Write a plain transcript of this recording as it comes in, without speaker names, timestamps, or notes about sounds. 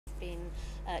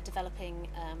developing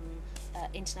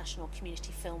International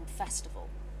Community Film Festival.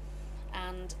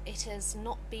 And it has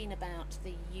not been about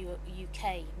the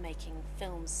UK making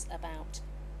films about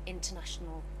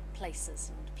international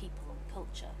places and people and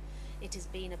culture. It has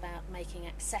been about making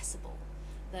accessible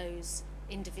those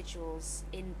individuals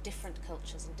in different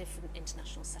cultures and different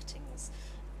international settings,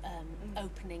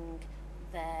 opening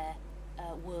their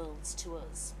worlds to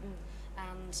us.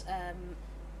 And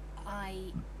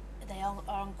they are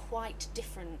on quite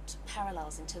different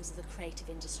parallels in terms of the creative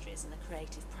industries and the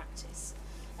creative practice.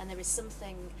 And there is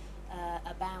something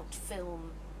about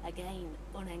film, again,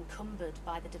 unencumbered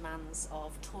by the demands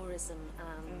of tourism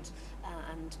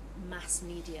and mass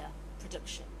media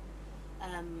production,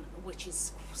 which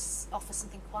offers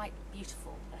something quite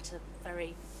beautiful at a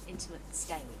very intimate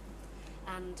scale.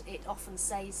 And it often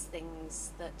says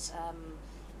things that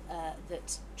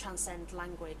that transcend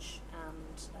language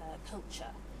and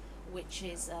culture, which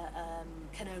is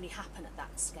can only happen at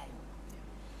that scale.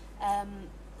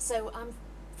 So I'm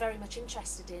very much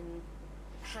interested in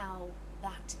how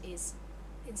that is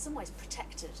in some ways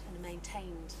protected and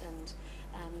maintained and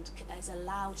is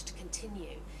allowed to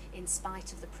continue in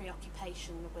spite of the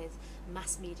preoccupation with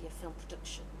mass media film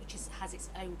production, which has its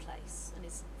own place and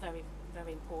is very,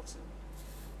 very important.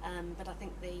 But I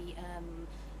think the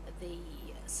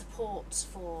support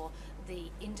for the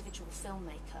individual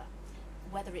filmmaker,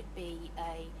 whether it be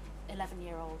a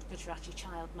 11-year-old Gujarati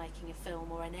child making a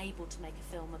film or enabled to make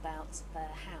a film about their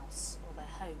house or their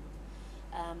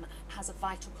home, has a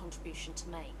vital contribution to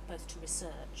make, both to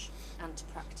research and to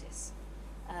practice.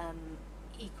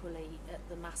 Equally, at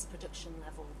the mass production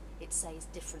level, it says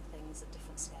different things at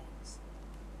different scales.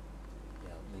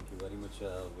 Yeah, thank you very much.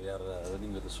 We are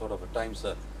running with a sort of a time,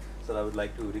 sir. Sir, I would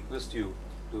like to request you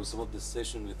to sum up this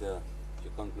session with your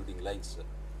concluding lines,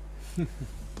 sir.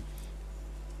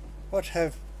 What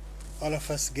have all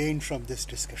of us gained from this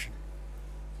discussion?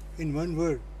 In one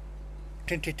word,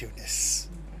 tentativeness.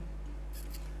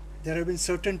 There have been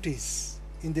certainties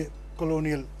in the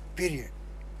colonial period,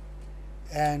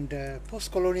 and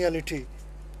post-coloniality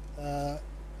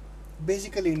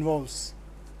basically involves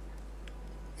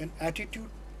an attitude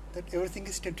that everything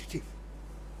is tentative.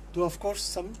 Though of course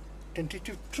some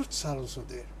tentative truths are also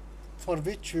there, for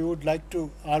which we would like to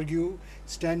argue,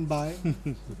 stand by,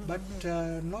 but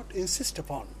not insist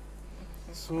upon.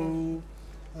 So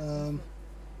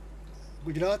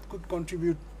Gujarat could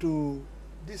contribute to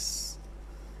this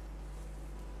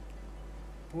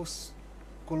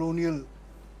post-colonial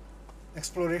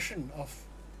exploration of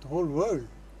the whole world.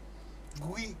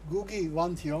 Gugi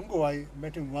Van Thiongo, I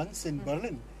met him once in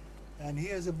Berlin, and he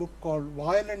has a book called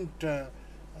Violent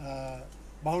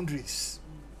Boundaries.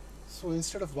 So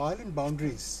instead of violent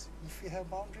boundaries, if we have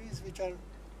boundaries which are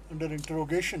under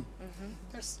interrogation,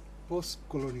 that's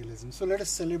post-colonialism. So let us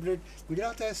celebrate.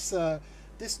 Gujarat has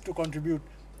this to contribute,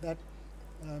 that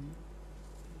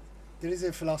there is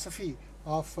a philosophy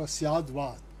of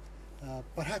Syadvad,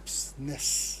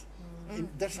 perhaps-ness.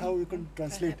 That's how you can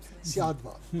translate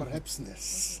Syadvad,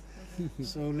 perhaps-ness.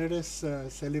 So let us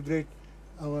celebrate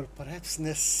our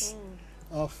perhaps-ness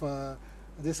of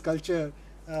this culture,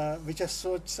 which has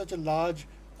such a large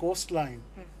coastline,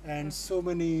 and so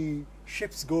many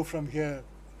ships go from here.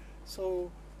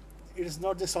 So it is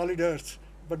not the solid earth,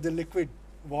 but the liquid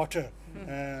water,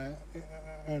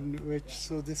 and which,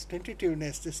 so this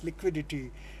tentativeness, this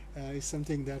liquidity is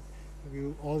something that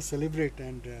we all celebrate,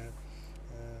 and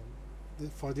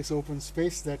for this open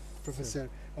space that Professor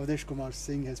Avdesh Kumar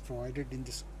Singh has provided in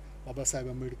this Baba Saheb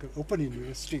Ambedkar Open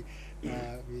University, we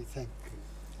thank you.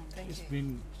 It's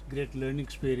been great learning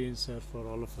experience for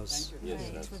all of us.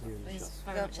 Yes,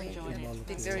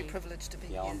 Been very privileged to be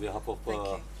here. On behalf of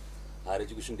Higher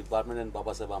Education Department and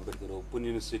Baba Saheb Ambedkar Open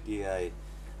University, I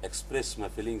express my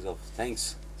feelings of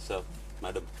thanks, sir,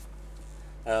 madam.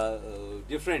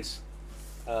 Dear friends,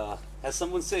 as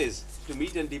someone says, to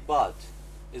meet and depart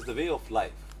is the way of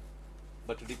life,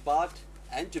 but to depart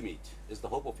and to meet is the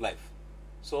hope of life.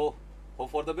 So,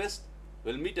 hope for the best.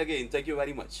 We'll meet again. Thank you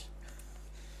very much.